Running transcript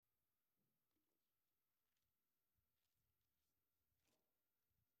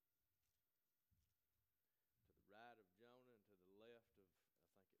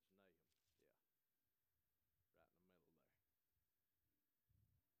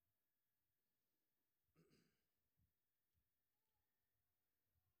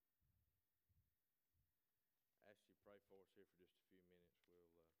here for just a few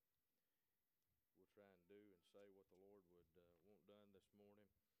minutes, we'll try and do and say what the Lord would want done this morning.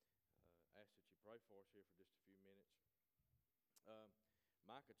 Ask that you pray for us here for just a few minutes.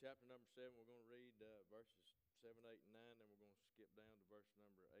 Micah chapter number 7, we're going to read verses 7, 8, and 9, then we're going to skip down to verse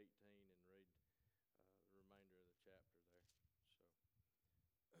number 18 and read the remainder of the chapter there.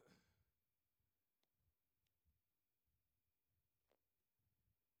 So,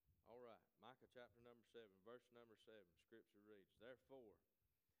 all right, Micah chapter number 7, verse number 7, Scripture reads, "Therefore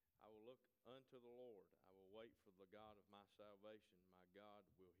I will look unto the Lord, I will wait for the God of my salvation, my God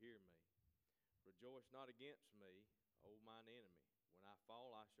will hear me. Rejoice not against me, O mine enemy. When I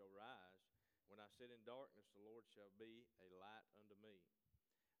fall, I shall rise. When I sit in darkness, the Lord shall be a light unto me.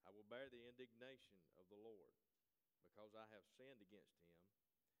 I will bear the indignation of the Lord, because I have sinned against him,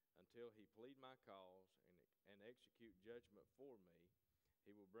 until he plead my cause and execute judgment for me.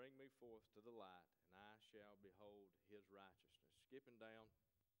 He will bring me forth to the light, and I shall behold his righteousness." Skipping down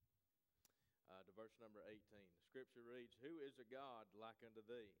to verse number 18. The Scripture reads, "Who is a God like unto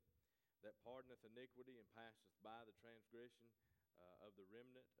thee, that pardoneth iniquity and passeth by the transgression of the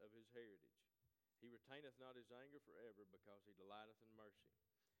remnant of his heritage? He retaineth not his anger forever, because he delighteth in mercy.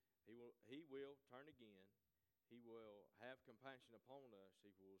 He will turn again. He will have compassion upon us.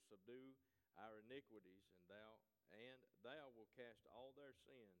 He will subdue our iniquities, and thou wilt cast all their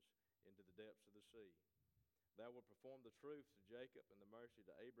sins into the depths of the sea. Thou wilt perform the truth to Jacob and the mercy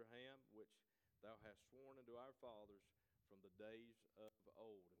to Abraham, which thou hast sworn unto our fathers from the days of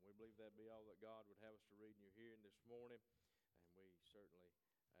old." And we believe that be all that God would have us to read in your hearing this morning. And we certainly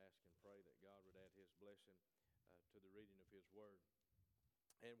ask and pray that God would add his blessing to the reading of his word.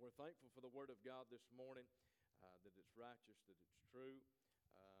 And we're thankful for the word of God this morning, that it's righteous, that it's true.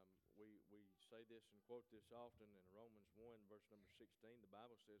 We say this and quote this often in Romans 1, verse number 16. The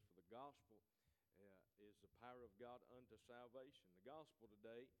Bible says, "For the gospel is the power of God unto salvation." The gospel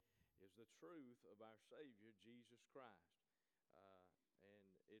today is the truth of our Savior, Jesus Christ.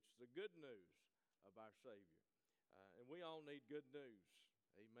 And it's the good news of our Savior. And we all need good news.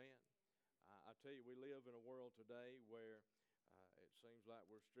 Amen. I tell you, we live in a world today where it seems like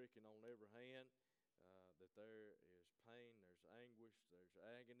we're stricken on every hand, that there is pain, there's anguish, there's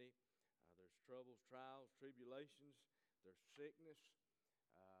agony, there's troubles, trials, tribulations, there's sickness.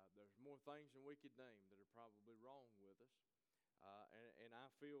 There's more things than we could name that are probably wrong with us. And I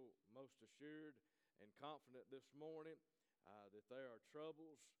feel most assured and confident this morning that there are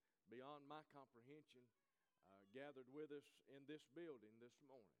troubles beyond my comprehension gathered with us in this building this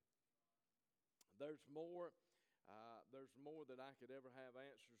morning. There's more that I could ever have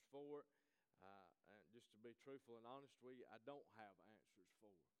answers for. And just to be truthful and honest with you, I don't have answers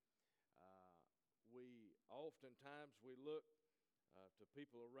for. We oftentimes look to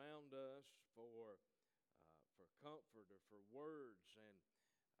people around us for comfort or for words, and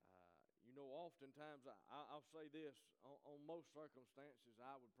oftentimes I'll say this: on most circumstances,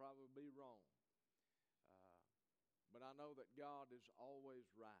 I would probably be wrong. But I know that God is always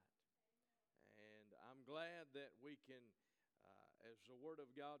right. And I'm glad that we can, as the Word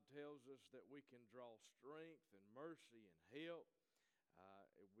of God tells us, that we can draw strength and mercy and help.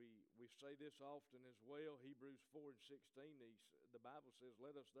 We say this often as well. Hebrews 4 and 16, the Bible says,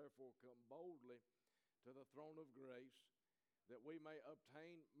 "Let us therefore come boldly to the throne of grace, that we may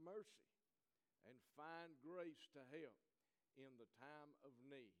obtain mercy and find grace to help in the time of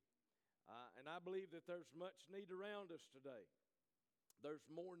need." And I believe that there's much need around us today. There's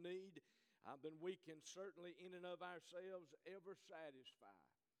more need than we can certainly in and of ourselves ever satisfy.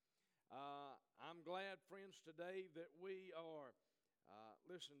 I'm glad, friends, today that we are,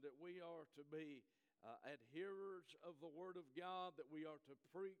 that we are to be adherers of the Word of God, that we are to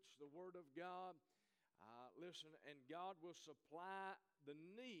preach the Word of God. And God will supply the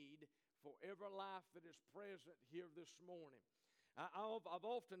need for every life that is present here this morning. I've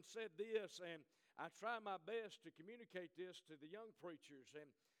often said this, and I try my best to communicate this to the young preachers.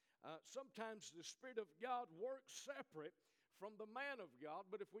 And sometimes the Spirit of God works separate from the man of God.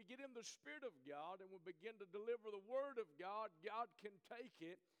 But if we get in the Spirit of God and we begin to deliver the Word of God, God can take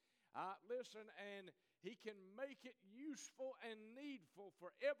it, and He can make it useful and needful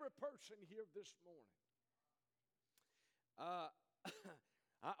for every person here this morning.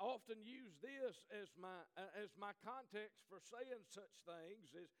 I often use this as my context for saying such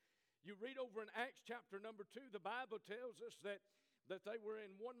things. Is you read over in Acts chapter number 2, the Bible tells us that they were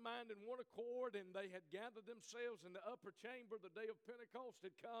in one mind and one accord, and they had gathered themselves in the upper chamber. The day of Pentecost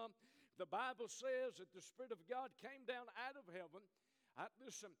had come. The Bible says that the Spirit of God came down out of heaven.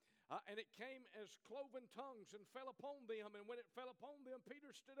 And it came as cloven tongues and fell upon them. And when it fell upon them,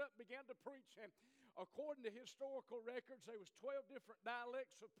 Peter stood up and began to preach. And according to historical records, there was 12 different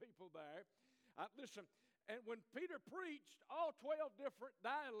dialects of people there. Listen, and when Peter preached, all 12 different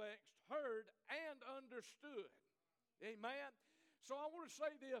dialects heard and understood. Amen. So I want to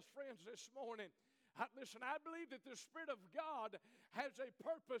say this, friends, this morning. Listen, I believe that the Spirit of God has a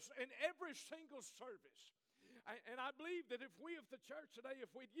purpose in every single service. And I believe that if we, as the church today,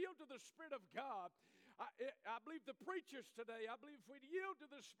 if we yield to the Spirit of God, I believe the preachers today, I believe if we yield to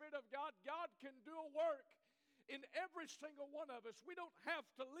the Spirit of God, God can do a work in every single one of us. We don't have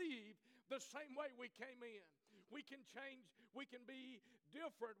to leave the same way we came in. We can change, we can be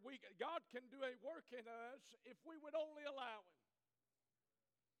different. God can do a work in us if we would only allow Him.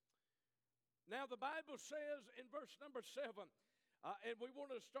 Now the Bible says in verse number 7, and we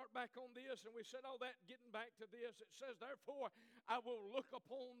want to start back on this, and we said all that getting back to this. It says, therefore, I will look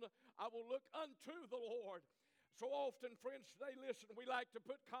unto the Lord. So often, friends, today, listen, we like to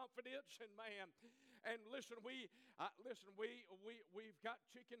put confidence in man. And listen, we've got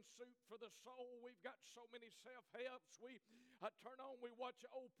chicken soup for the soul. We've got so many self-helps. We turn on, we watch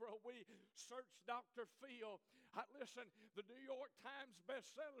Oprah. We search Dr. Phil. Listen, the New York Times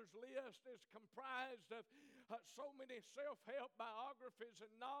bestsellers list is comprised of so many self-help biographies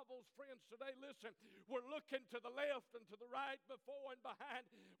and novels. Friends, today, listen, we're looking to the left and to the right, before and behind.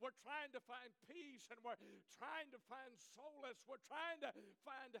 We're trying to find peace, and we're trying to find solace. We're trying to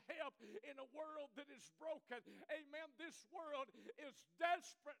find help in a world that is broken. Amen. This world is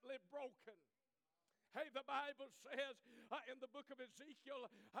desperately broken. Hey, the Bible says in the book of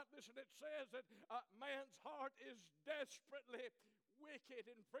Ezekiel, listen, it says that man's heart is desperately wicked.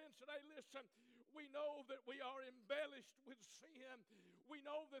 And friends, today, listen, we know that we are embellished with sin. We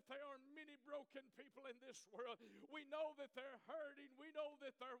know that there are many broken people in this world. We know that they're hurting. We know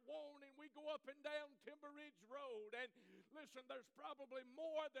that they're wanting. We go up and down Timber Ridge Road, and listen, there's probably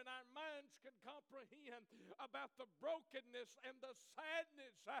more than our minds can comprehend about the brokenness and the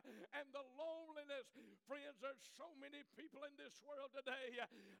sadness and the loneliness. Friends, there's so many people in this world today.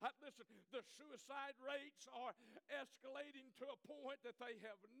 Listen, the suicide rates are escalating to a point that they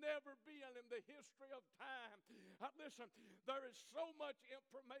have never been in the history of time. Listen, there is so much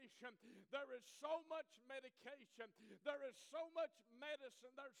information. There is so much medication. There is so much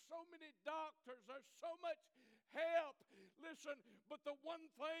medicine. There's so many doctors. There's so much help. Listen, but the one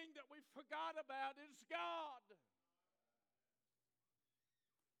thing that we forgot about is God.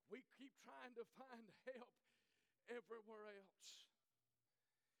 We keep trying to find help everywhere else.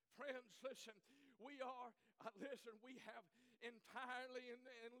 Friends, listen, we have entirely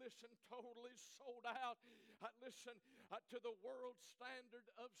and listen, totally sold out, to the world standard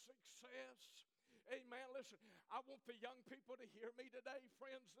of success. Amen. Listen, I want the young people to hear me today.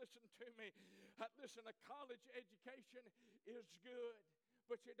 Friends, listen to me. Listen, a college education is good,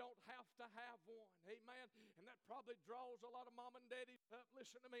 but you don't have to have one. Amen. And that probably draws a lot of mom and daddies up.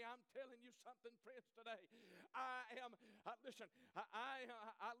 Listen to me. I'm telling you something, friends, today. I am a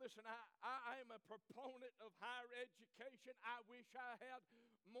proponent of higher education. I wish I had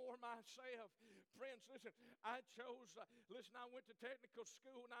more myself. Friends, listen, I went to technical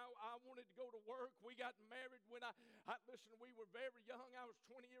school, and I wanted to go to work. We got married when we were very young. I was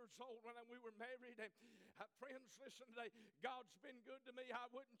 20 years old when we were married. And friends, listen today, God's been good to me. I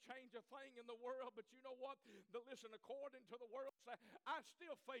wouldn't change a thing in the world, but you know what? According to the world, I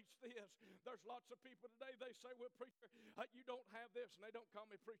still face this. There's lots of people today, they say, well, preacher, you don't have this. And they don't call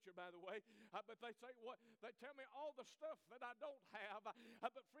me preacher, by the way. But they say, what? They tell me all the stuff that I don't have.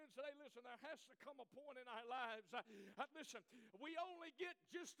 But friends, today, listen, there has to come a point in our lives. Listen, we only get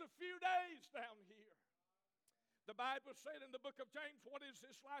just a few days down here. The Bible said in the book of James, what is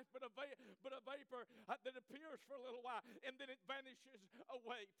this life but a vapor that appears for a little while and then it vanishes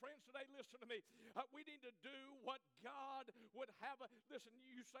away. Friends, today, listen to me. We need to do what God would have. Listen,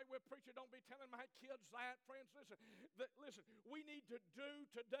 you say, well, preacher, don't be telling my kids that. Friends, listen, we need to do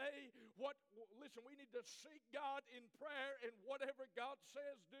today we need to seek God in prayer, and whatever God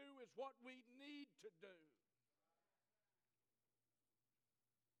says do is what we need to do.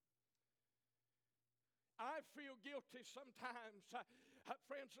 I feel guilty sometimes.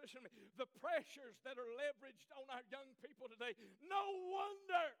 Friends, listen to me. The pressures that are leveraged on our young people today, no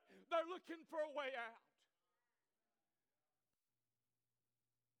wonder they're looking for a way out.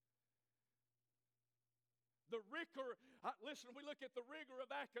 the rigor. Listen, we look at the rigor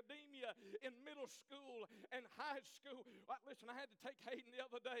of academia in middle school and high school. Listen, I had to take Hayden the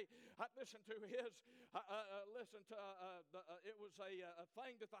other day. I listened to his, it was a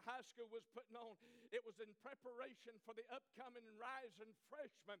thing that the high school was putting on. It was in preparation for the upcoming rising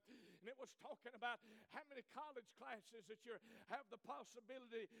freshmen. And it was talking about how many college classes that you have the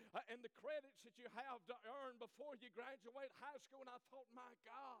possibility and the credits that you have to earn before you graduate high school. And I thought, my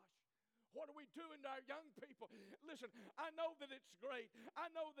gosh, what are we doing to our young people? Listen, I know that it's great.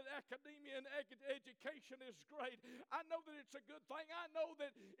 I know that academia and education is great. I know that it's a good thing. I know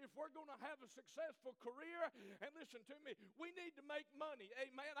that if we're going to have a successful career, and listen to me, we need to make money.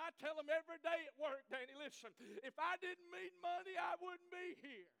 Amen. I tell them every day at work, Danny, listen, if I didn't need money, I wouldn't be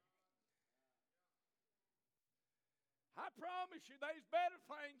here. I promise you, there's better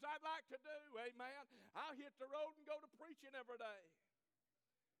things I'd like to do. Amen. I'll hit the road and go to preaching every day.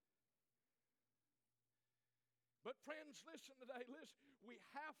 But friends, listen today. Listen, we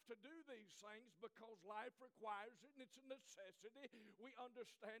have to do these things because life requires it and it's a necessity. We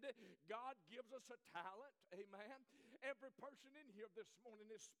understand it. God gives us a talent. Amen. Every person in here this morning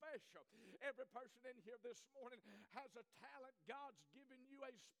is special. Every person in here this morning has a talent. God's given you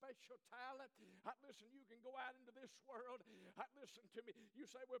a special talent. Listen, you can go out into this world. Listen to me. You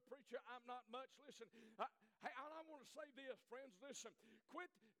say, well, preacher, I'm not much. Listen, hey, I want to say this, friends. Listen,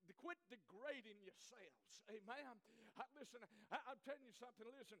 quit degrading yourselves. Amen. Listen, I'm telling you something.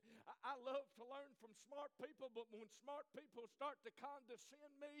 Listen, I love to learn from smart people, but when smart people start to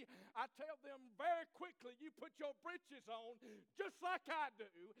condescend me, I tell them very quickly, you put your britches on just like I do,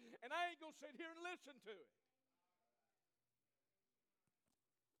 and I ain't going to sit here and listen to it.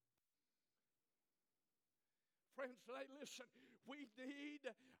 Friends, today, listen, we need,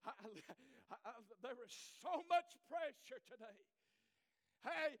 there is so much pressure today.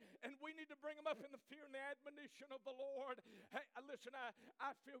 Hey, and we need to bring them up in the fear and the admonition of the Lord. Hey, listen,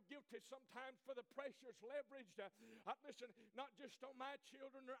 I feel guilty sometimes for the pressures leveraged. Listen, not just on my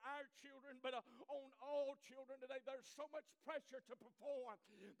children or our children, but on all children today. There's so much pressure to perform.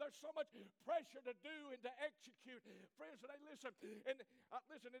 There's so much pressure to do and to execute. Friends, today, listen, and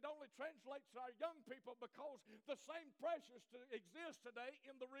listen, it only translates to our young people because the same pressures exist today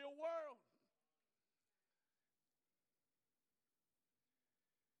in the real world.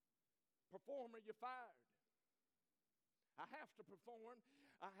 Perform or you're fired. I have to perform.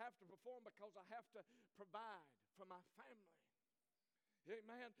 I have to perform because I have to provide for my family.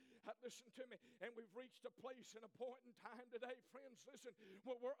 Amen. Listen to me. And we've reached a place and a point in time today, friends, listen,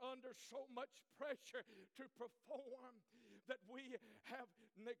 where we're under so much pressure to perform that we have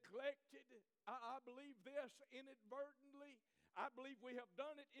neglected, I believe this, inadvertently. I believe we have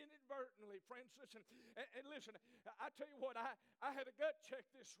done it inadvertently, friends. Listen, and listen, I tell you what, I had a gut check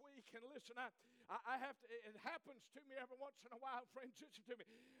this week, and listen, I have to, it happens to me every once in a while, friends. Listen to me.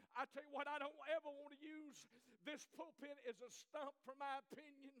 I tell you what, I don't ever want to use this pulpit as a stump for my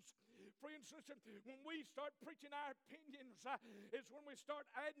opinions. Friends, listen, when we start preaching our opinions, is when we start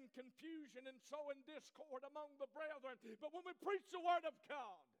adding confusion and sowing discord among the brethren. But when we preach the Word of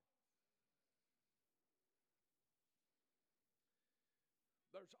God,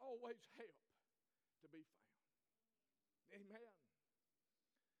 there's always help to be found. Amen.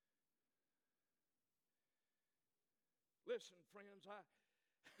 Listen, friends, I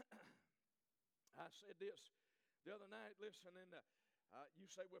said this the other night. Listen, and you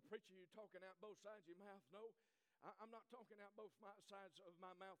say, well, preacher, you're talking out both sides of your mouth. No, I'm not talking out both sides of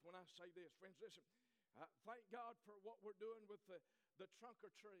my mouth when I say this. Friends, listen, thank God for what we're doing with the trunk or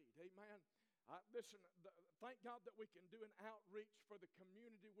treat. Amen. Listen, thank God that we can do an outreach for the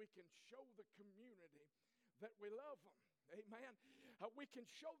community. We can show the community that we love them. Amen. We can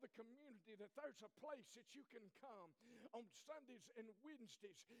show the community that there's a place that you can come on Sundays and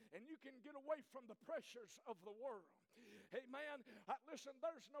Wednesdays and you can get away from the pressures of the world. Amen. Listen,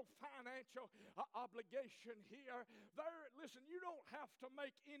 there's no financial obligation here. Listen, you don't have to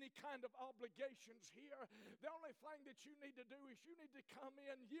make any kind of obligations here. The only thing that you need to do is you need to come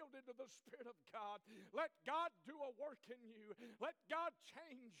in, yield into the Spirit of God. Let God do a work in you. Let God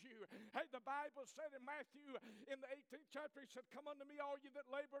change you. Hey, the Bible said in Matthew in the 18th chapter, he said, come unto me, all you that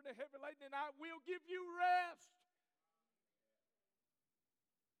labor and are heavy laden, and I will give you rest.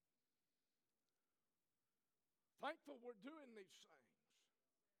 Thankful we're doing these things.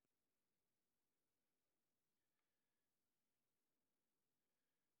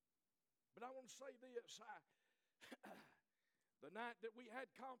 But I want to say this. The night that we had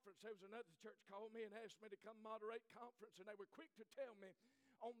conference, there was another church called me and asked me to come moderate conference, and they were quick to tell me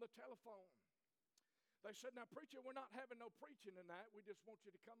on the telephone. They said, now, preacher, we're not having no preaching tonight. We just want you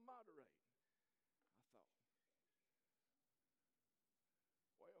to come moderate. I thought,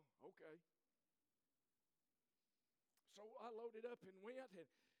 Okay. So I loaded up and went, and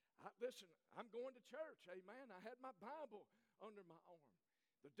listen, I'm going to church, amen. I had my Bible under my arm.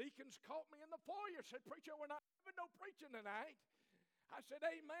 The deacons caught me in the foyer, said, "Preacher, we're not having no preaching tonight." I said,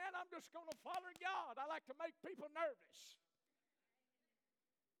 "Amen, I'm just going to follow God. I like to make people nervous."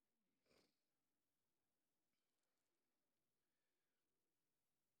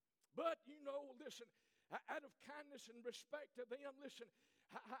 But, listen, out of kindness and respect to them, listen,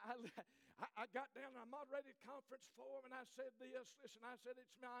 I got down, I moderated conference for them, and I said this. Listen, I said,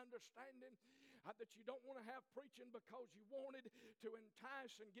 it's my understanding that you don't want to have preaching because you wanted to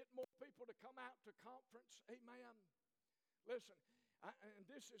entice and get more people to come out to conference. Amen. Listen, and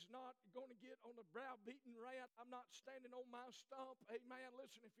this is not going to get on a browbeaten rant. I'm not standing on my stump. Amen.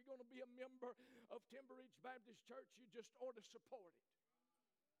 Listen, if you're going to be a member of Timber Ridge Baptist Church, you just ought to support it.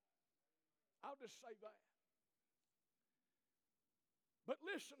 I'll just say that. But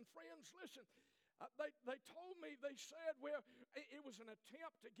listen, friends, listen. They told me, they said, well, it was an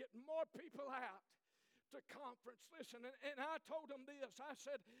attempt to get more people out to conference. Listen, and I told them this. I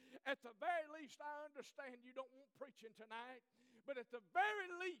said, at the very least, I understand you don't want preaching tonight. But at the very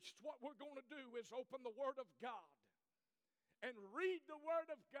least, what we're going to do is open the Word of God and read the Word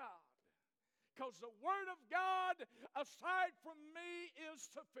of God. Because the Word of God, aside from me, is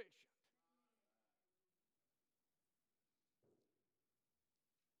sufficient.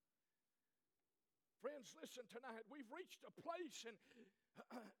 Friends, listen tonight. We've reached a place and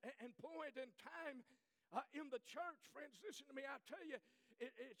point in time in the church. Friends, listen to me. I tell you,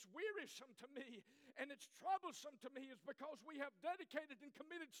 it's wearisome to me and it's troublesome to me is because we have dedicated and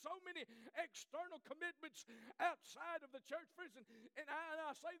committed so many external commitments outside of the church. Friends, and I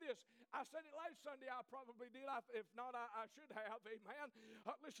say this. I said it last Sunday. I probably did. If not, I should have. Amen.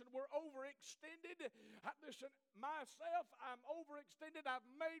 Listen, we're overextended. Listen, myself, I'm overextended. I've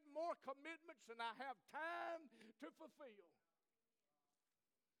made more commitments than I have time to fulfill.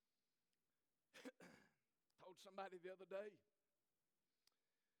 Told somebody the other day,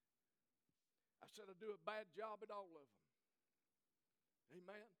 I said I do a bad job at all of them.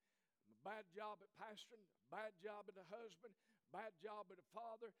 Amen. A bad job at pastoring, a bad job at a husband, a bad job at a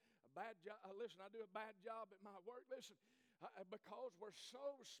father, a bad job. Listen, I do a bad job at my work. Listen, because we're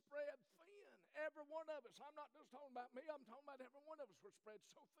so spread thin. Every one of us. I'm not just talking about me. I'm talking about every one of us. We're spread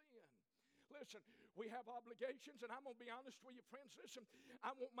so thin. Listen, we have obligations, and I'm going to be honest with you, friends. Listen,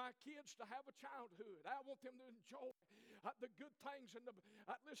 I want my kids to have a childhood. I want them to enjoy the good things. And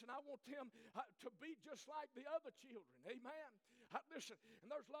listen, I want them to be just like the other children. Amen. Listen, and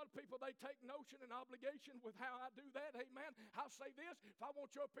there's a lot of people, they take notion and obligation with how I do that. Amen. I'll say this. If I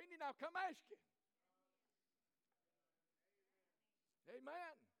want your opinion, I'll come ask you.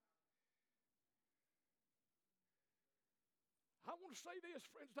 Amen. I want to say this,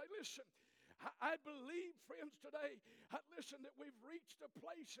 friends. Listen. I believe, friends, today, listen, that we've reached a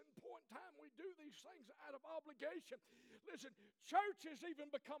place and point in time we do these things out of obligation. Listen, church has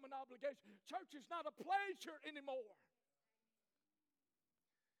even become an obligation. Church is not a pleasure anymore.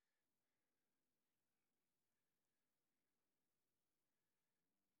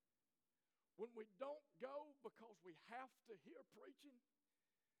 When we don't go because we have to hear preaching,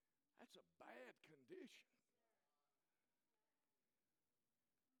 that's a bad condition.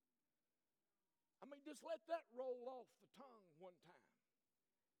 I mean, just let that roll off the tongue one time.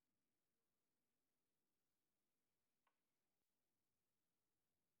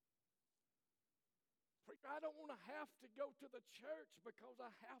 Preacher, I don't want to have to go to the church because I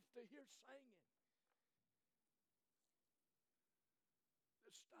have to hear singing.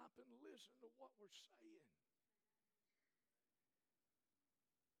 Just stop and listen to what we're saying.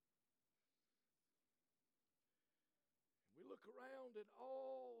 We look around at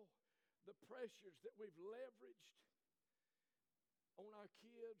all the pressures that we've leveraged on our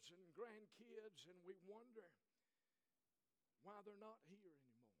kids and grandkids, and we wonder why they're not here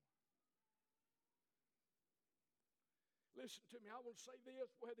anymore. Listen to me, I want to say this,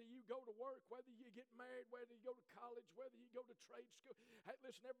 whether you go to work, whether you get married, whether you go to college, whether you go to trade school. Hey,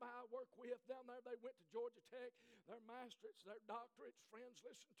 listen, everybody I work with down there, they went to Georgia Tech, their masterates, their doctorates. Friends,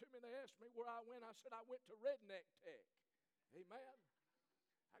 listen to me, they asked me where I went. I said I went to Redneck Tech. Amen.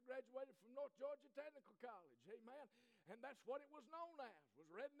 I graduated from North Georgia Technical College, amen, and that's what it was known as,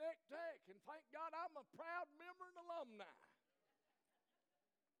 was Redneck Tech, and thank God I'm a proud member and alumni.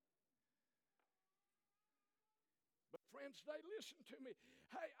 But friends, today, listen to me.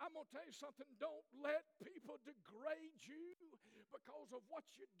 Hey, I'm going to tell you something. Don't let people degrade you because of what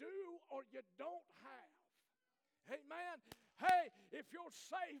you do or you don't have. Amen. Hey, if you're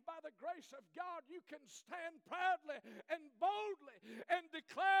saved by the grace of God, you can stand proudly and boldly and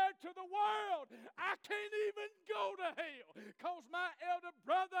declare to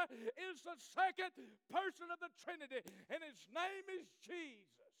is the second person of the Trinity, and His name is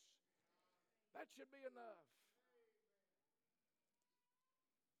Jesus. That should be enough.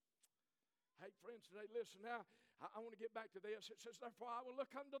 Hey, friends, today, listen now. I want to get back to this. It says, therefore, I will look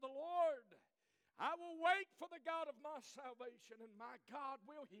unto the Lord. I will wait for the God of my salvation, and my God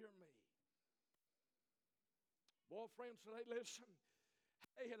will hear me. Boy, friends, today, listen.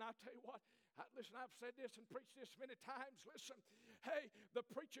 Hey, and I tell you what, listen, I've said this and preached this many times. Listen, hey, the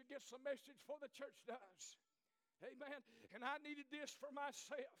preacher gets the message before the church does. Amen. And I needed this for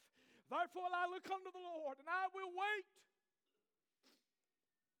myself. Therefore, I look unto the Lord, and I will wait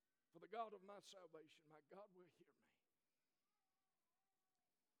for the God of my salvation. My God will hear me.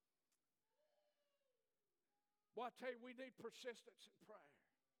 Boy, I tell you, we need persistence in prayer.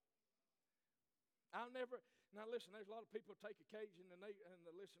 Now listen, there's a lot of people take occasion and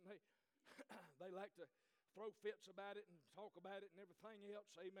listen, they like to throw fits about it and talk about it and everything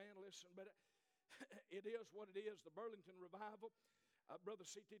else. Amen. Listen, but it is what it is. The Burlington Revival, Brother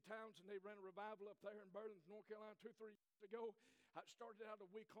C.T. Townsend, they ran a revival up there in Burlington, North Carolina 2-3 years ago. It started out a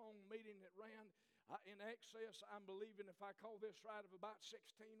week-long meeting that ran in excess, I'm believing, if I call this right, of about 16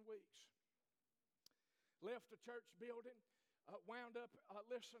 weeks. Left the church building, wound up,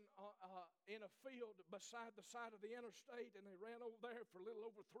 in a field beside the side of the interstate, and they ran over there for a little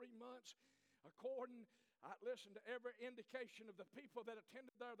over 3 months. According, listen, to every indication of the people that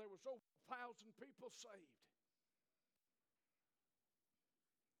attended there was over 1,000 people saved.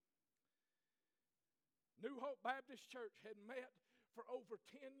 New Hope Baptist Church had met for over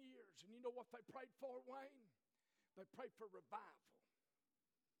 10 years, and you know what they prayed for, Wayne? They prayed for revival.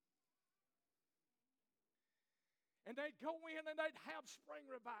 And they'd go in and they'd have spring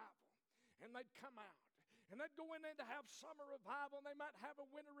revival. And they'd come out. And they'd go in and have summer revival. And they might have a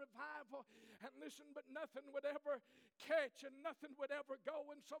winter revival. And listen, but nothing would ever catch and nothing would ever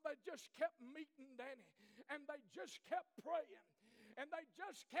go. And so they just kept meeting, Danny. And they just kept praying. And they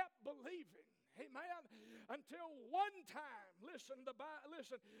just kept believing. Amen. Until one time,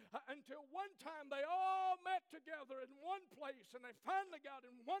 until one time they all met together in one place and they finally got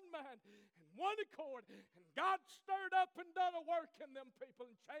in one mind, in one accord, and God stirred up and done a work in them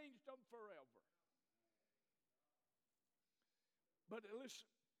people and changed them forever. But listen,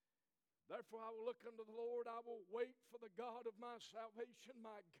 therefore I will look unto the Lord, I will wait for the God of my salvation,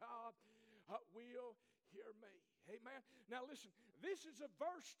 my God will hear me. Amen. Now listen, this is a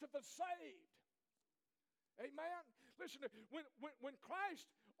verse to the saved. Amen. Listen, when Christ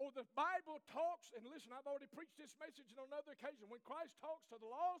or the Bible talks, and listen, I've already preached this message on another occasion. When Christ talks to the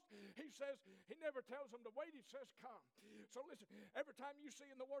lost, He says, He never tells them to wait, He says, come. So listen, every time you see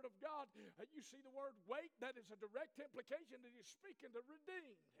in the Word of God, you see the word wait, that is a direct implication that He's speaking to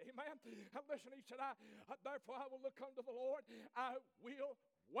redeemed. Amen. And listen, He said, therefore I will look unto the Lord, I will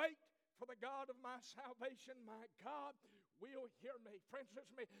wait for the God of my salvation, my God will hear me. Friends, listen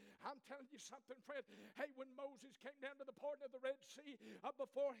to me. I'm telling you something, friend. Hey, when Moses came down to the parting of the Red Sea,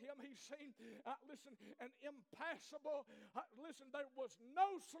 before him he seen, an impassable, there was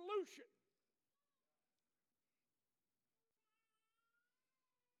no solution.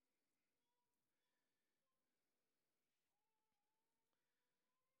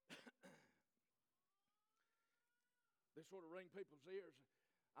 This sort of ring people's ears.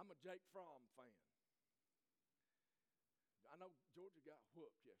 I'm a Jake Fromm fan. I know Georgia got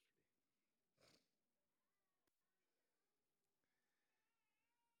whooped yesterday.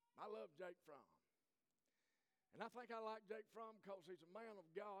 I love Jake Fromm. And I think I like Jake Fromm because he's a man of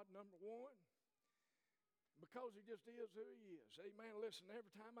God, number one. Because he just is who he is. Amen. Listen,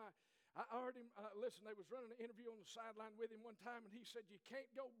 every time I heard him, listen, they was running an interview on the sideline with him one time, and he said, you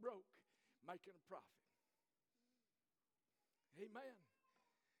can't go broke making a profit. Amen.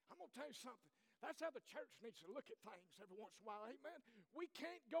 I'm going to tell you something. That's how the church needs to look at things every once in a while. Amen. We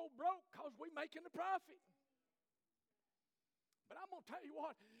can't go broke because we're making a profit. But I'm going to tell you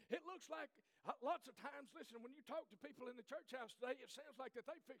what, it looks like lots of times, listen, when you talk to people in the church house today, it sounds like that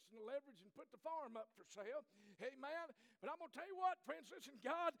they're fixing to leverage and put the farm up for sale. Amen. But I'm going to tell you what, friends, listen,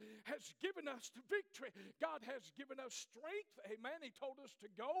 God has given us the victory. God has given us strength. Amen. He told us to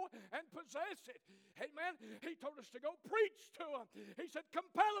go and possess it. Amen. He told us to go preach to them. He said,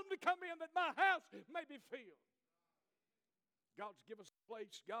 compel them to come in that my house may be filled. God's given us a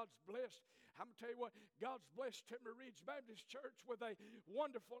place. God's blessed. I'm going to tell you what, God's blessed Timber Ridge Baptist Church with a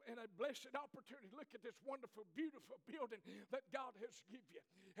wonderful and a blessed opportunity. Look at this wonderful, beautiful building that God has given you.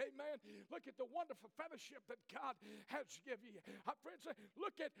 Amen. Look at the wonderful fellowship that God has given you. Friends,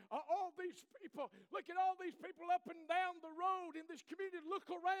 look at all these people. Look at all these people up and down the road in this community.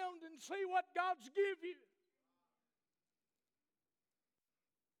 Look around and see what God's given you.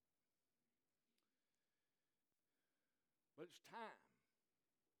 it's time.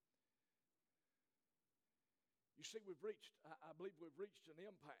 You see, I believe we've reached an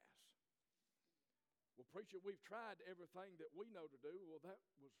impasse. Well, preacher, we've tried everything that we know to do. Well, that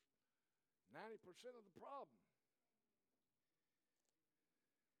was 90% of the problem.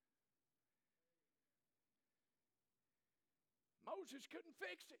 Moses couldn't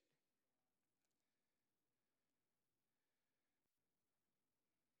fix it.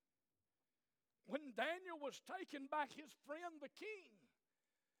 When Daniel was taken by his friend the king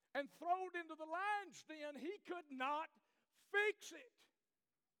and thrown into the lion's den, he could not fix it.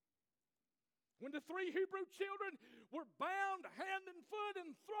 When the 3 Hebrew children were bound hand and foot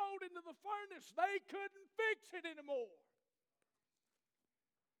and thrown into the furnace, they couldn't fix it anymore.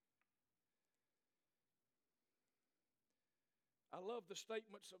 I love the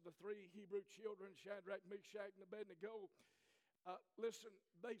statements of the 3 Hebrew children, Shadrach, Meshach, and Abednego. Listen,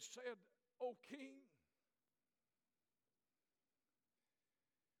 they said, O king,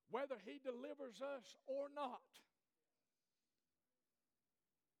 whether he delivers us or not,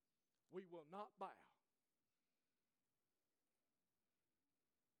 we will not bow.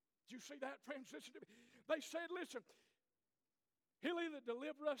 Did you see that, friends? Listen to me. They said, listen, he'll either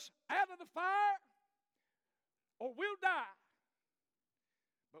deliver us out of the fire or we'll die.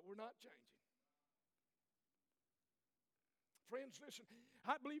 But we're not changing. Friends, listen,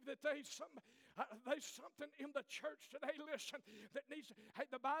 I believe that there's something in the church today, listen, that needs, hey,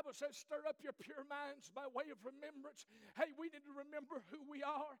 the Bible says, stir up your pure minds by way of remembrance. Hey, we need to remember who we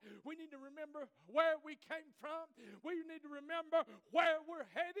are. We need to remember where we came from. We need to remember where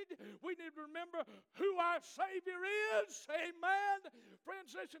we're headed. We need to remember who our Savior is. Amen.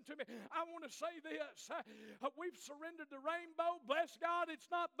 Friends, listen to me. I want to say this. We've surrendered the rainbow. Bless God,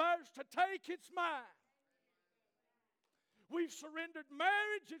 it's not theirs to take, it's mine. We've surrendered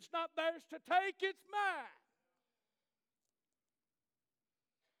marriage. It's not theirs to take, it's mine.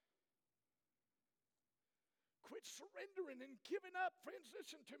 Quit surrendering and giving up. Friends,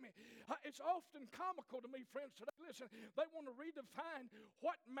 listen to me. It's often comical to me, friends, today. Listen, they want to redefine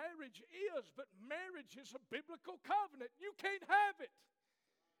what marriage is, but marriage is a biblical covenant. You can't have it.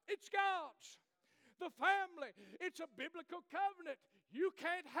 It's God's. The family, it's a biblical covenant. You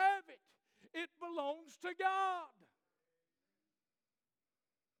can't have it. It belongs to God.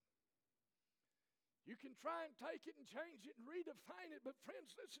 You can try and take it and change it and redefine it, but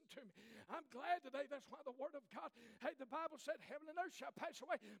friends, listen to me. I'm glad today. That's why the Word of God, hey, the Bible said, heaven and earth shall pass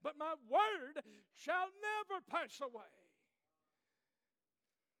away, but my Word shall never pass away.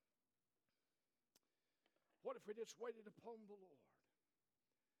 What if we just waited upon the Lord?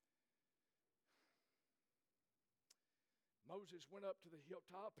 Moses went up to the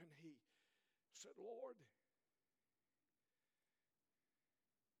hilltop and he said, Lord,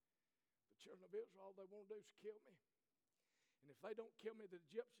 children of Israel, all they want to do is kill me. And if they don't kill me, the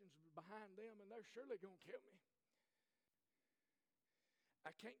Egyptians are behind them, and they're surely going to kill me.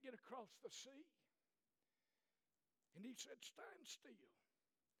 I can't get across the sea. And he said, stand still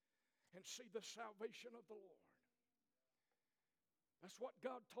and see the salvation of the Lord. That's what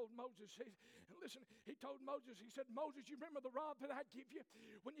God told Moses. And listen, he told Moses, he said, Moses, you remember the rod that I give you?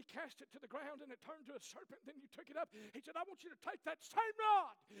 When you cast it to the ground and it turned to a serpent, then you took it up. He said, I want you to take that same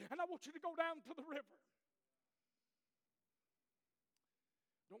rod and I want you to go down to the river.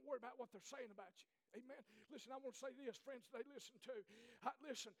 Don't worry about what they're saying about you. Amen. Listen, I want to say this, friends, they listen to.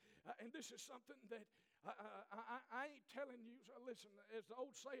 And this is something that I ain't telling you. Listen, as the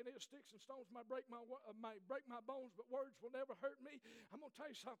old saying is, sticks and stones may break my bones, but words will never hurt me. I'm going to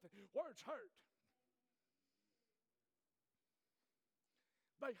tell you something. Words hurt.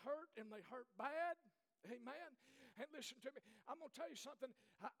 They hurt, and they hurt bad. Amen. And listen to me. I'm going to tell you something.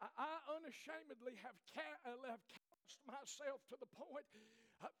 I unashamedly have calloused myself to the point.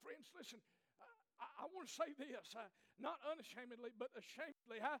 Friends, listen. I want to say this, not unashamedly, but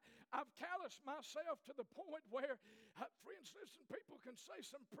ashamedly. I've calloused myself to the point where, friends, listen, people can say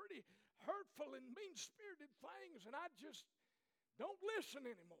some pretty hurtful and mean-spirited things, and I just don't listen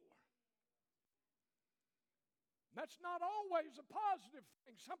anymore. That's not always a positive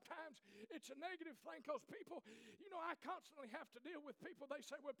thing. Sometimes it's a negative thing because people, I constantly have to deal with people. They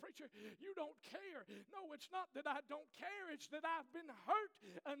say, well, preacher, you don't care. No, it's not that I don't care. It's that I've been hurt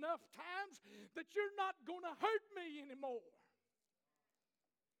enough times that you're not going to hurt me anymore.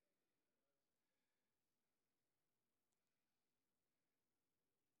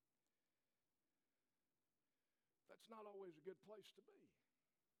 That's not always a good place to be.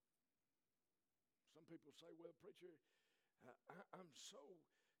 Some people say, well, preacher, I'm so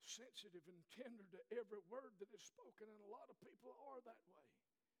sensitive and tender to every word that is spoken, and a lot of people are that way.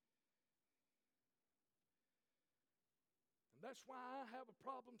 That's why I have a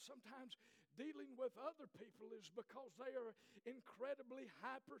problem sometimes dealing with other people, is because they are incredibly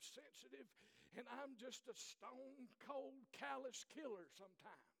hypersensitive, and I'm just a stone cold, callous killer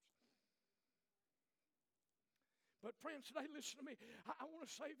sometimes. But friends, today, listen to me. I want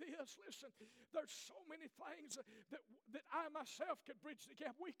to say this. Listen, there's so many things that I myself could bridge the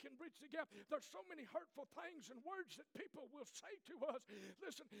gap. We can bridge the gap. There's so many hurtful things and words that people will say to us.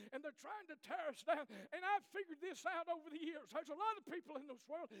 Listen, and they're trying to tear us down. And I've figured this out over the years. There's a lot of people in this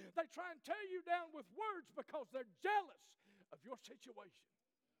world, they try and tear you down with words because they're jealous of your situation.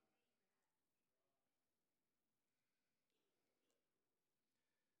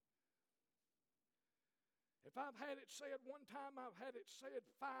 If I've had it said one time, I've had it said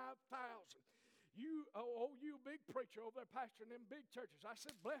 5,000. You big preacher over there pastoring them big churches. I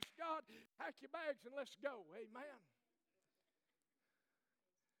said, bless God, pack your bags and let's go. Amen.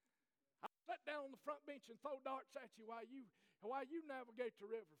 I sat down on the front bench and throw darts at you while you navigate the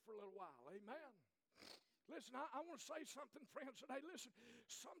river for a little while. Amen. Listen, I want to say something, friends, today. Listen,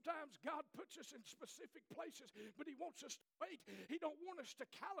 sometimes God puts us in specific places, but He wants us to wait. He don't want us to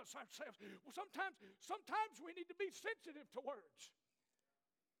callous ourselves. Well, sometimes we need to be sensitive to words.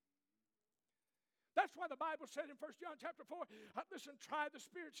 That's why the Bible said in 1 John chapter 4, listen, try the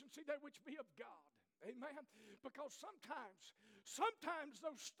spirits and see that which be of God. Amen. Because sometimes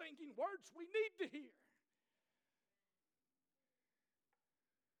those stinging words we need to hear.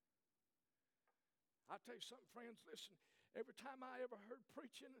 I'll tell you something, friends, listen, every time I ever heard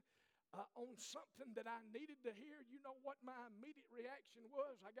preaching on something that I needed to hear, you know what my immediate reaction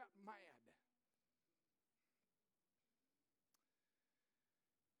was? I got mad.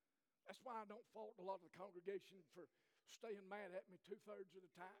 That's why I don't fault a lot of the congregation for staying mad at me 2/3 of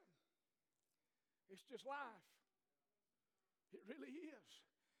the time. It's just life. It really is.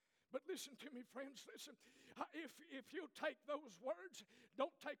 But listen to me, friends, listen. If you'll take those words,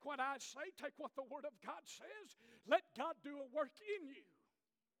 don't take what I say, take what the Word of God says. Let God do a work in you.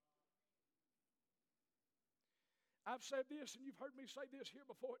 I've said this, and you've heard me say this here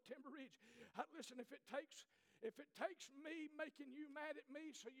before at Timber Ridge. Listen, if it takes me making you mad at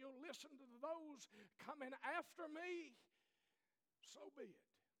me so you'll listen to those coming after me, so be it.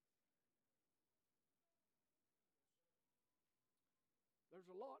 There's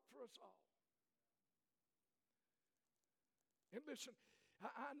a lot for us all. And listen,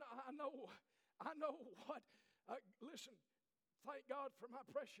 I know what, listen, thank God for my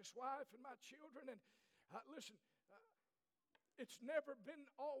precious wife and my children. And listen, it's never been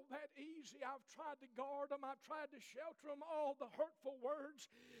all that easy. I've tried to guard them. I've tried to shelter them, all the hurtful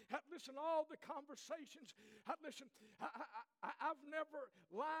words. Listen, all the conversations. Listen, I've never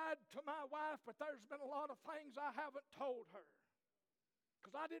lied to my wife, but there's been a lot of things I haven't told her,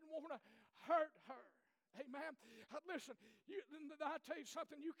 because I didn't want to hurt her. Amen. Listen, I tell you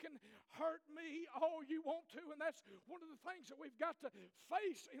something, you can hurt me all you want to, and that's one of the things that we've got to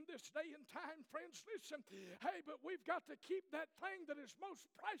face in this day and time, friends. Listen, hey, but we've got to keep that thing that is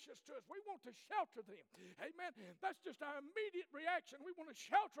most precious to us. We want to shelter them. Amen. That's just our immediate reaction. We want to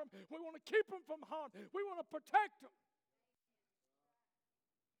shelter them. We want to keep them from harm. We want to protect them.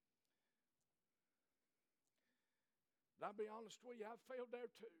 But I'll be honest with you, I've failed there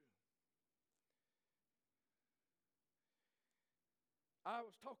too. I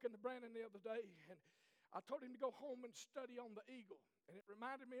was talking to Brandon the other day, and I told him to go home and study on the eagle. And it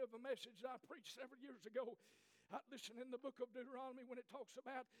reminded me of a message that I preached several years ago. Listen, in the book of Deuteronomy, when it talks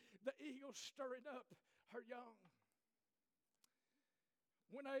about the eagle stirring up her young.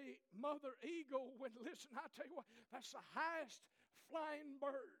 When a mother eagle, listen, I tell you what, that's the highest flying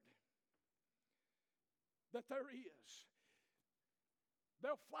bird that there is.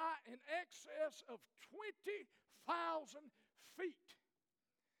 They'll fly in excess of 20,000 feet.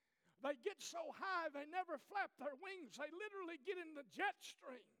 They get so high, they never flap their wings. They literally get in the jet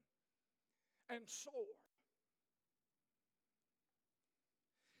stream and soar.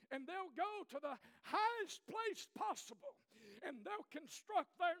 And they'll go to the highest place possible, and they'll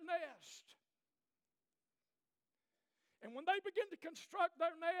construct their nest. And when they begin to construct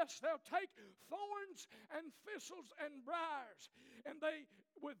their nest, they'll take thorns and thistles and briars, and they,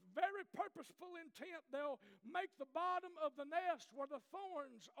 with very purposeful intent, they'll make the bottom of the nest where the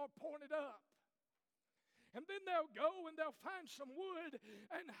thorns are pointed up. And then they'll go and they'll find some wood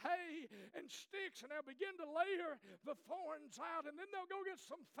and hay and sticks, and they'll begin to layer the thorns out. And then they'll go get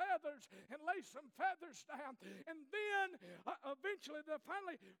some feathers and lay some feathers down. And then eventually they'll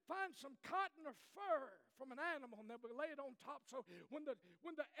finally find some cotton or fur from an animal, and they'll lay it on top. So when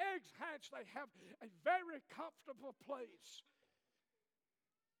the eggs hatch, they have a very comfortable place.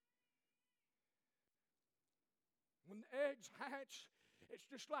 When the eggs hatch, it's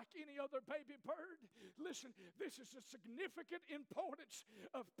just like any other baby bird. Listen, this is the significant importance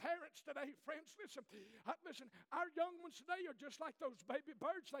of parents today, friends. Listen, our young ones today are just like those baby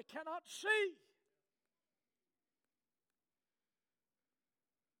birds. They cannot see.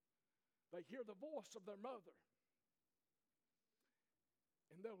 They hear the voice of their mother.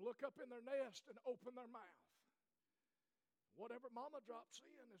 And they'll look up in their nest and open their mouth. Whatever mama drops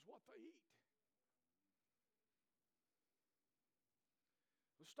in is what they eat.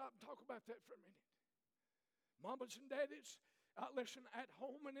 Let's stop and talk about that for a minute. Mamas and daddies, listen, at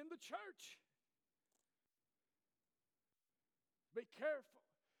home and in the church. Be careful.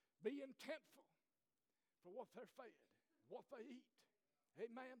 Be intentful for what they're fed, what they eat.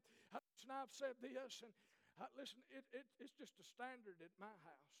 Amen. Listen, I've said this, and listen, it's just a standard at my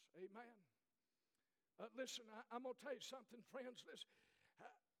house. Amen. Listen, I'm going to tell you something, friends. Listen,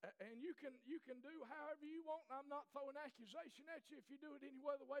 and you can do however you want. I'm not throwing accusation at you if you do it any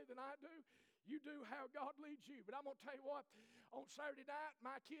other way than I do. You do how God leads you. But I'm going to tell you what, on Saturday night,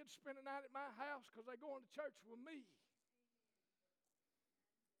 my kids spend the night at my house because they're going to church with me.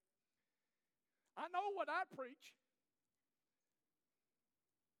 I know what I preach.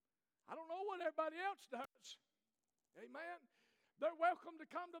 I don't know what everybody else does. Amen. They're welcome to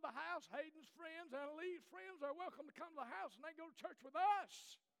come to the house. Hayden's friends and Lee's friends are welcome to come to the house, and they go to church with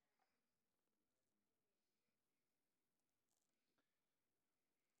us.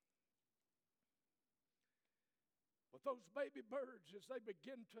 But those baby birds, as they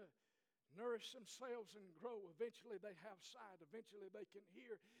begin to nourish themselves and grow, eventually they have sight. Eventually they can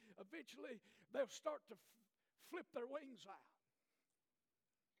hear. Eventually they'll start to flip their wings out.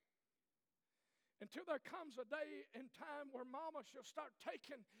 Until there comes a day and time where mama shall start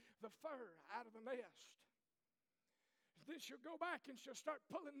taking the fur out of the nest. Then she'll go back and she'll start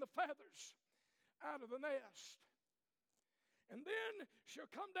pulling the feathers out of the nest. And then she'll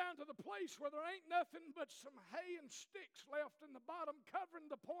come down to the place where there ain't nothing but some hay and sticks left in the bottom covering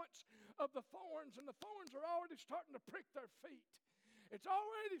the points of the thorns. And the thorns are already starting to prick their feet. It's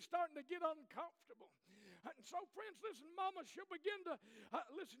already starting to get uncomfortable. And so, friends, listen, mama, she'll begin to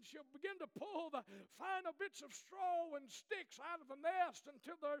pull the final bits of straw and sticks out of the nest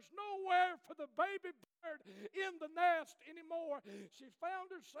until there's nowhere for the baby bird in the nest anymore. She's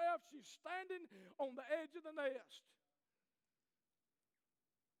found herself, she's standing on the edge of the nest.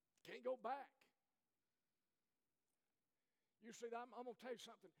 Can't go back. You see, I'm going to tell you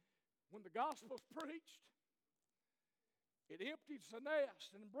something. When the gospel's preached, it empties the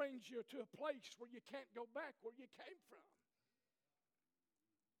nest and brings you to a place where you can't go back where you came from.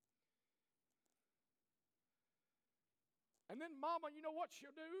 And then mama, you know what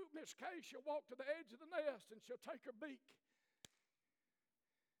she'll do? Miss Kay, she'll walk to the edge of the nest and she'll take her beak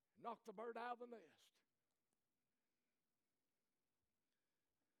and knock the bird out of the nest.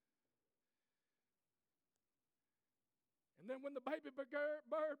 And then when the baby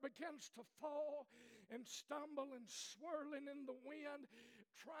bird begins to fall and stumble and swirling in the wind,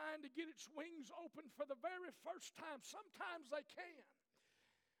 trying to get its wings open for the very first time, sometimes they can,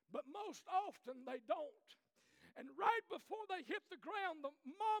 but most often they don't. And right before they hit the ground, the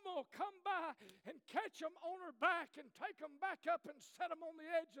mama will come by and catch them on her back and take them back up and set them on the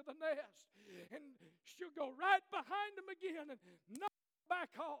edge of the nest. And she'll go right behind them again and knock them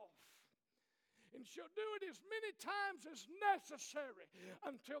back off. And she'll do it as many times as necessary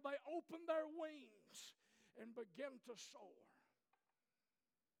until they open their wings and begin to soar.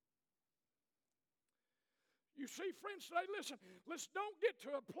 You see, friends, today, listen, let's don't get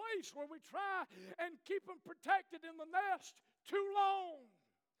to a place where we try and keep them protected in the nest too long.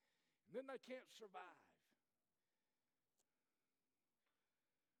 And then they can't survive.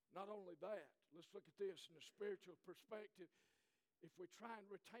 Not only that, let's look at this in a spiritual perspective. If we try and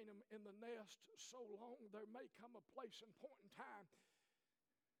retain them in the nest so long, there may come a place and point in time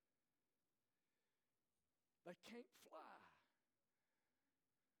they can't fly.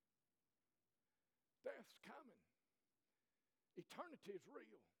 Death's coming. Eternity is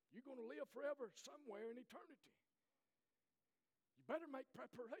real. You're going to live forever somewhere in eternity. You better make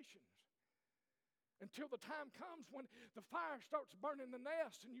preparations until the time comes when the fire starts burning the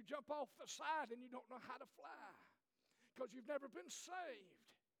nest and you jump off the side and you don't know how to fly because you've never been saved.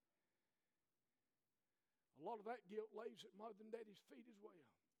 A lot of that guilt lays at mother and daddy's feet as well.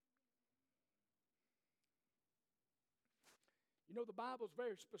 You know, the Bible's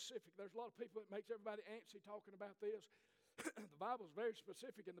very specific. There's a lot of people that makes everybody antsy talking about this. The Bible's very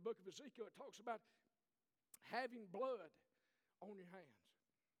specific. In the book of Ezekiel, it talks about having blood on your hands.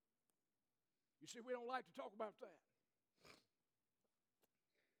 You see, we don't like to talk about that.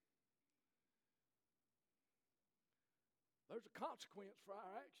 There's a consequence for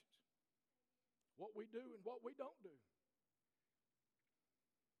our actions. What we do and what we don't do.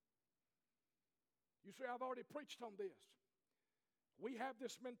 You see, I've already preached on this. We have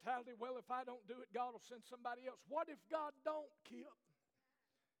this mentality, well, if I don't do it, God will send somebody else. What if God don't, Kip?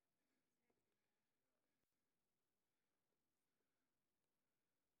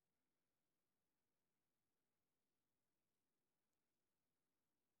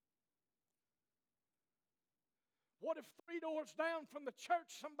 What if 3 doors down from the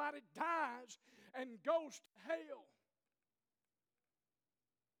church somebody dies and goes to hell?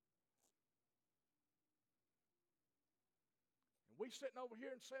 And we sitting over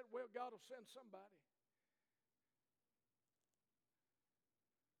here and said, well, God will send somebody.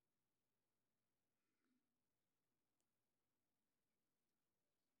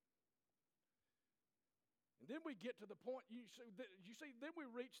 And then we get to the point, you see, then we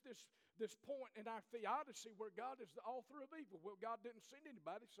reach this point in our theodicy where God is the author of evil. Well, God didn't send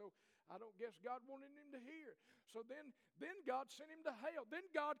anybody, so I don't guess God wanted him to hear. So then God sent him to hell. Then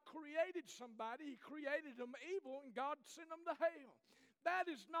God created somebody. He created them evil, and God sent them to hell. That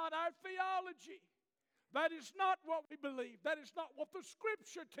is not our theology. That is not what we believe. That is not what the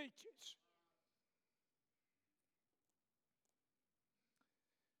Scripture teaches.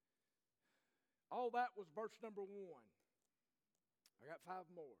 All that was verse number 1. I got 5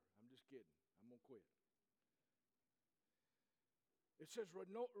 more. I'm just kidding. I'm going to quit. It says,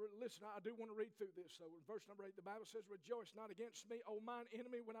 listen, I do want to read through this. So in verse number 8, the Bible says, rejoice not against me, O mine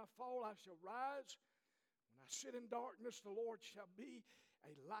enemy. When I fall, I shall rise. When I sit in darkness, the Lord shall be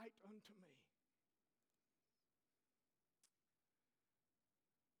a light unto me.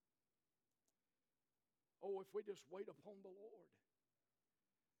 Oh, if we just wait upon the Lord.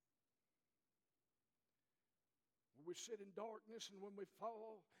 When we sit in darkness and when we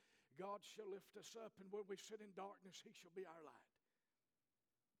fall, God shall lift us up. And when we sit in darkness, He shall be our light.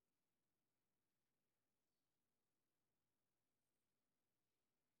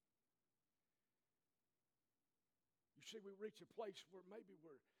 You see, we reach a place where maybe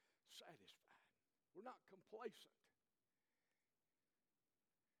we're satisfied. We're not complacent.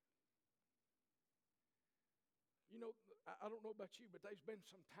 You know, I don't know about you, but there's been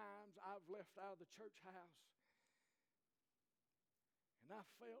some times I've left out of the church house and I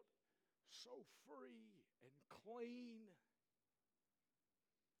felt so free and clean.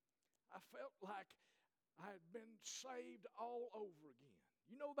 I felt like I had been saved all over again.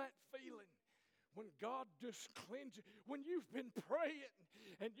 You know that feeling when God just cleanses, when you've been praying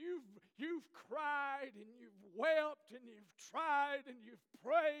and you've cried and you've wept and you've tried and you've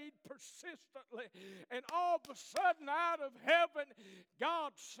prayed persistently, and all of a sudden out of heaven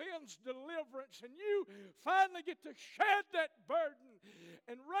God sends deliverance and you finally get to shed that burden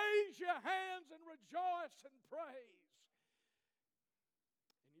and raise your hands and rejoice and praise.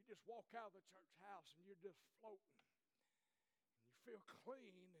 And you just walk out of the church house and you're just floating. And you feel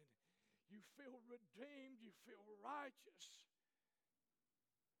clean and you feel redeemed, you feel righteous.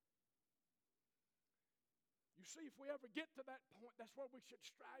 You see, if we ever get to that point, that's where we should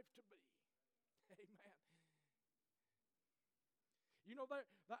strive to be. Amen. You know,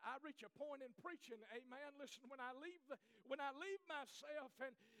 I reach a point in preaching, amen. Listen, when I leave myself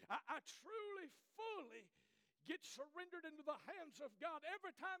and I truly, fully get surrendered into the hands of God,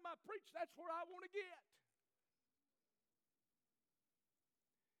 every time I preach, that's where I want to get.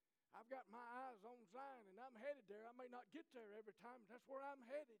 I've got my eyes on Zion and I'm headed there. I may not get there every time, but that's where I'm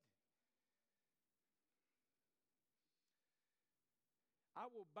headed. I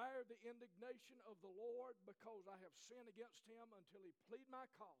will bear the indignation of the Lord because I have sinned against Him until He plead my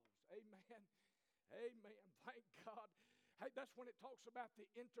cause. Amen. Amen. Thank God. Hey, that's when it talks about the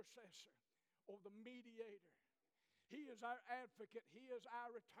intercessor or the mediator. He is our advocate. He is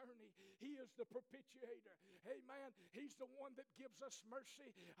our attorney. He is the propitiator. Amen. He's the one that gives us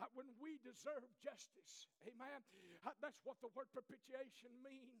mercy when we deserve justice. Amen. That's what the word propitiation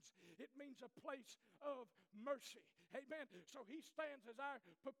means. It means a place of mercy. Amen. So He stands as our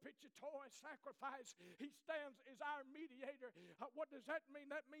propitiatory sacrifice. He stands as our mediator. What does that mean?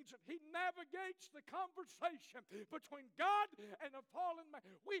 That means that He navigates the conversation between God and a fallen man.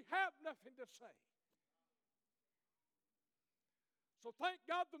 We have nothing to say. So thank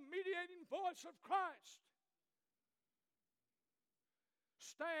God the mediating voice of Christ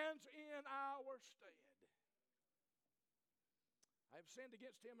stands in our stead. I have sinned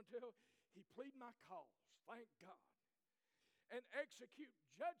against Him until He plead my cause. Thank God. And execute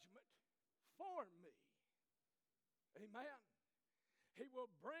judgment for me. Amen. He will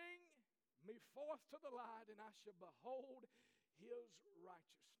bring me forth to the light, and I shall behold His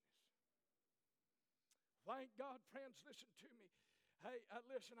righteousness. Thank God, friends, listen to me. Hey,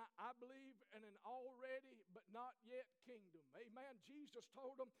 listen, I believe in an already but not yet kingdom. Amen. Jesus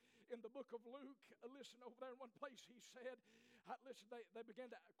told them in the book of Luke, listen, over there in one place, he said, listen, they began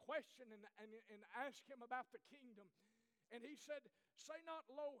to question and ask him about the kingdom. And he said, say not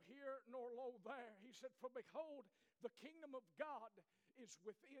lo here nor lo there. He said, for behold, the kingdom of God is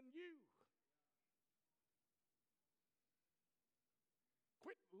within you.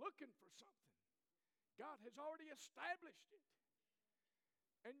 Quit looking for something. God has already established it.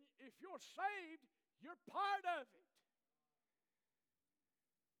 And if you're saved, you're part of it.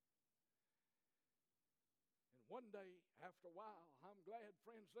 And one day, after a while, I'm glad,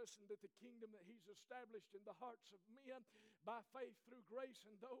 friends, listen, that the kingdom that he's established in the hearts of men by faith through grace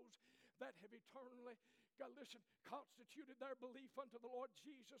and those that have eternally, God, listen, constituted their belief unto the Lord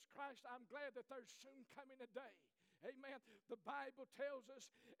Jesus Christ, I'm glad that there's soon coming a day. Amen. The Bible tells us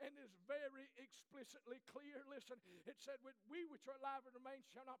and is very explicitly clear. Listen, it said, we which are alive and remain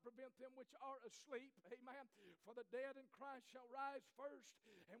shall not prevent them which are asleep. Amen. For the dead in Christ shall rise first,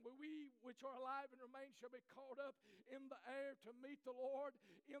 and we which are alive and remain shall be caught up in the air to meet the Lord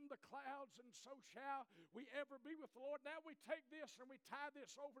in the clouds, and so shall we ever be with the Lord. Now we take this and we tie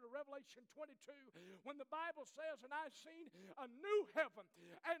this over to Revelation 22, when the Bible says, and I've seen a new heaven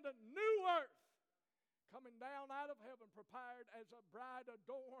and a new earth coming down out of heaven, prepared as a bride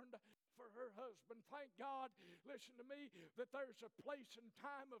adorned for her husband. Thank God, listen to me, that there's a place and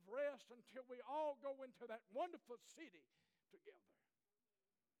time of rest until we all go into that wonderful city together.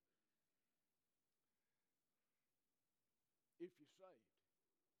 If you're saved.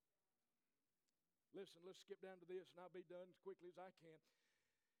 Listen, let's skip down to this and I'll be done as quickly as I can.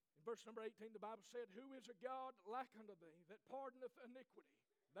 In verse number 18, the Bible said, who is a God like unto thee that pardoneth iniquity?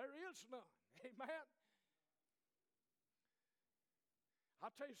 There is none. Amen. I'll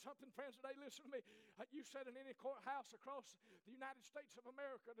tell you something, friends, today, listen to me. You sit in any courthouse across the United States of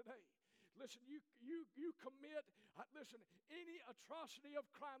America today. Listen, you commit, listen, any atrocity of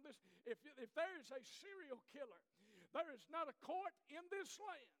crime. Listen, if there is a serial killer, there is not a court in this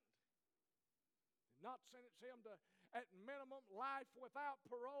land not sentence him to, at minimum, life without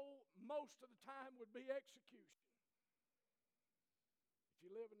parole. Most of the time would be execution. If you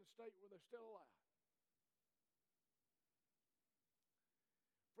live in a state where they're still alive.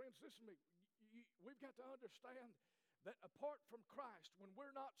 Friends, listen to me. We've got to understand that apart from Christ, when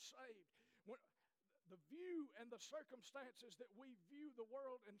we're not saved, the view and the circumstances that we view the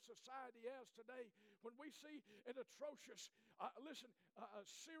world and society as today, when we see an atrocious, a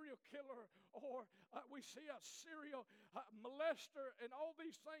serial killer, or we see a serial molester and all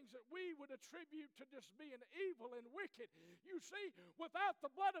these things that we would attribute to just being evil and wicked. You see, without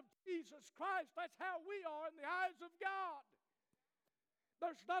the blood of Jesus Christ, that's how we are in the eyes of God.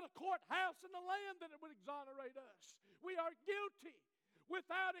 There's not a courthouse in the land that would exonerate us. We are guilty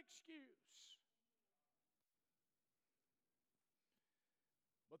without excuse.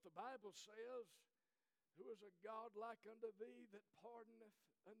 But the Bible says, who is a God like unto thee that pardoneth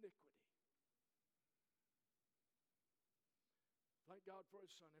iniquity? Thank God for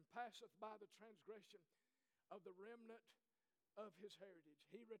his Son. And passeth by the transgression of the remnant of his heritage.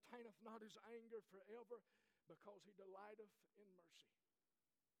 He retaineth not his anger forever, because he delighteth in mercy.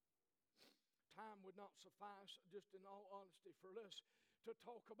 Time would not suffice, just in all honesty, for us to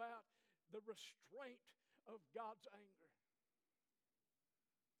talk about the restraint of God's anger.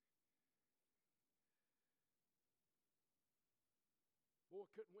 Boy,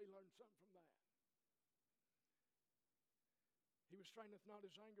 couldn't we learn something from that? He restraineth not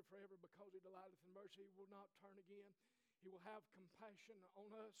his anger forever, because he delighteth in mercy. He will not turn again. He will have compassion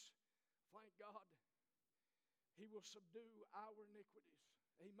on us. Thank God. He will subdue our iniquities.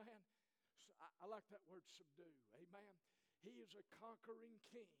 Amen. I like that word, subdue. Amen. He is a conquering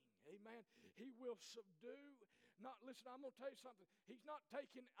king. Amen. He will subdue. Listen, I'm going to tell you something. He's not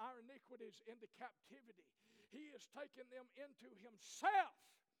taking our iniquities into captivity. He is taking them into himself.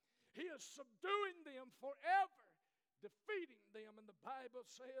 He is subduing them forever, defeating them. And the Bible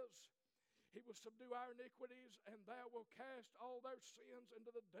says, he will subdue our iniquities, and thou wilt cast all their sins into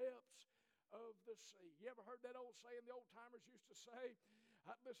the depths of the sea. You ever heard that old saying the old timers used to say?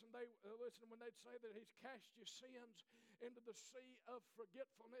 Listen, when they'd say that he's cast your sins into the sea of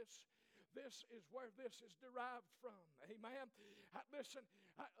forgetfulness. This is where this is derived from. Amen. Listen,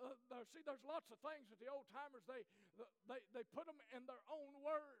 see, there's lots of things that the old timers, they put them in their own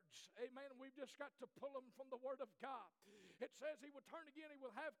words. Amen. We've just got to pull them from the Word of God. It says he will turn again. He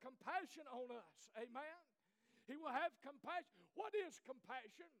will have compassion on us. Amen. He will have compassion. What is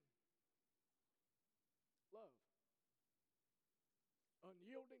compassion? Love.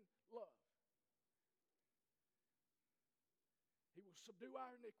 Unyielding love. subdue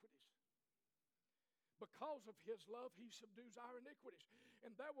our iniquities. Because of His love, He subdues our iniquities.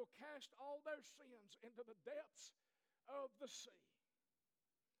 And thou wilt cast all their sins into the depths of the sea.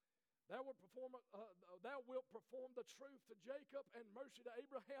 Thou wilt perform the truth to Jacob and mercy to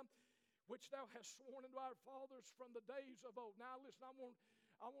Abraham, which thou hast sworn unto our fathers from the days of old. Now listen,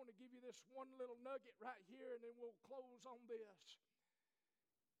 I want to give you this one little nugget right here, and then we'll close on this.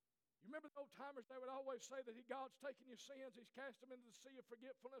 You remember the old timers, they would always say that God's taken your sins, He's cast them into the sea of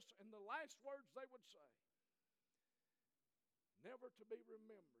forgetfulness, and the last words they would say, never to be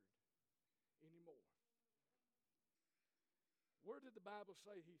remembered anymore. Where did the Bible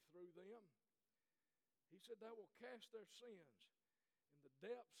say He threw them? He said, thou wilt cast their sins in the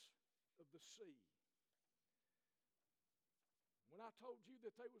depths of the sea. When I told you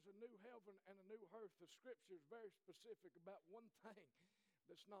that there was a new heaven and a new earth, the Scripture is very specific about one thing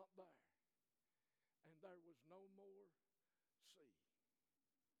that's not there. And there was no more sea.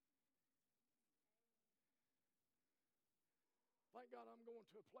 Thank God I'm going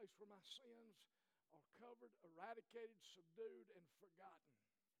to a place where my sins are covered, eradicated, subdued, and forgotten.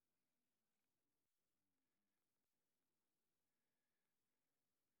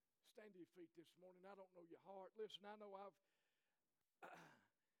 Stand to your feet this morning. I don't know your heart. Listen, I know I've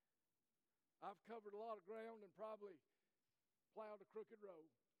covered a lot of ground and probably plowed a crooked road.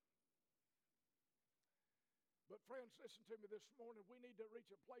 But friends, listen to me this morning. We need to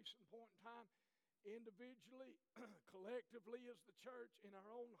reach a place and point in time, individually, collectively as the church, in our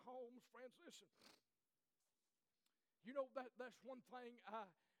own homes. Friends, listen. You know, that's one thing I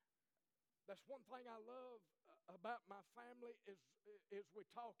love about my family is we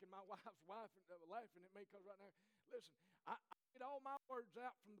talk, and my wife's laughing at me because right now, listen, I get all my words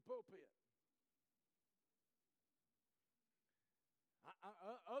out from the pulpit.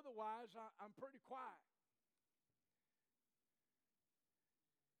 Otherwise, I'm pretty quiet.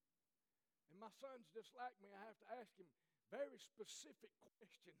 And my son's just like me. I have to ask him very specific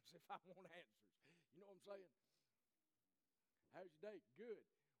questions if I want answers. You know what I'm saying? How's your day? Good.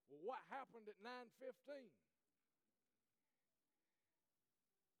 Well, what happened at 9:15?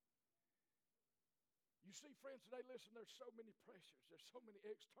 You see, friends, today, listen, there's so many pressures. There's so many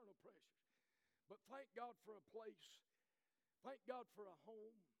external pressures. But thank God for a place. Thank God for a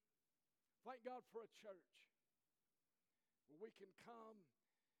home. Thank God for a church where we can come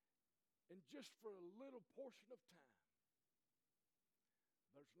and just for a little portion of time,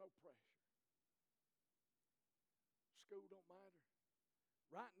 there's no pressure. School don't matter.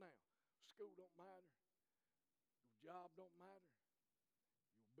 Right now, school don't matter. Your job don't matter.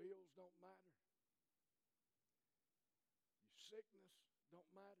 Your bills don't matter. Your sickness don't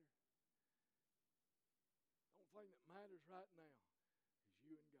matter. The only thing that matters right now is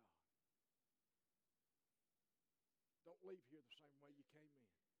you and God. Don't leave here the same way you came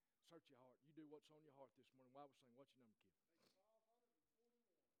in. Search your heart. You do what's on your heart this morning. While we're saying, what's your number, kid?